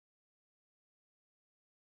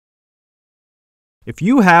If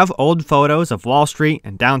you have old photos of Wall Street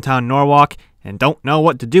and downtown Norwalk and don't know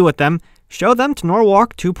what to do with them, show them to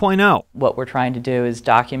Norwalk 2.0. What we're trying to do is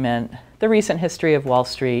document the recent history of Wall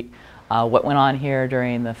Street, what went on here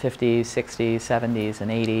during the 50s, 60s, 70s,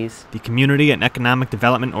 and 80s. The Community and Economic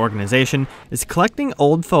Development Organization is collecting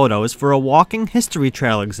old photos for a walking history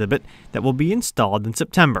trail exhibit that will be installed in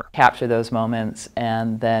September. Capture those moments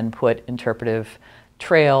and then put interpretive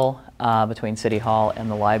trail between City Hall and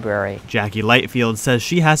the library. Jackie Lightefield says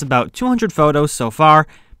she has about 200 photos so far,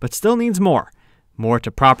 but still needs more. More to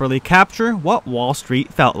properly capture what Wall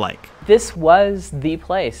Street felt like. This was the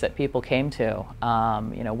place that people came to.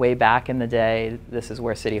 Way back in the day, this is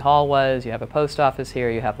where City Hall was. You have a post office here,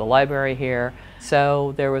 you have the library here.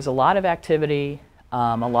 So there was a lot of activity,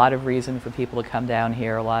 a lot of reason for people to come down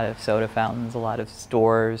here, a lot of soda fountains, a lot of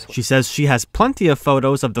stores. She says she has plenty of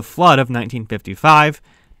photos of the flood of 1955,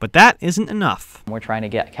 but that isn't enough. We're trying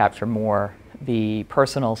to capture more the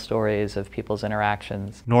personal stories of people's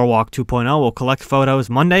interactions. Norwalk 2.0 will collect photos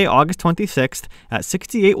Monday, August 26th at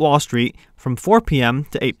 68 Wall Street from 4 p.m.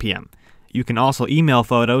 to 8 p.m. You can also email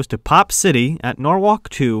photos to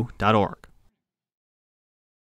popcity@norwalk2.org.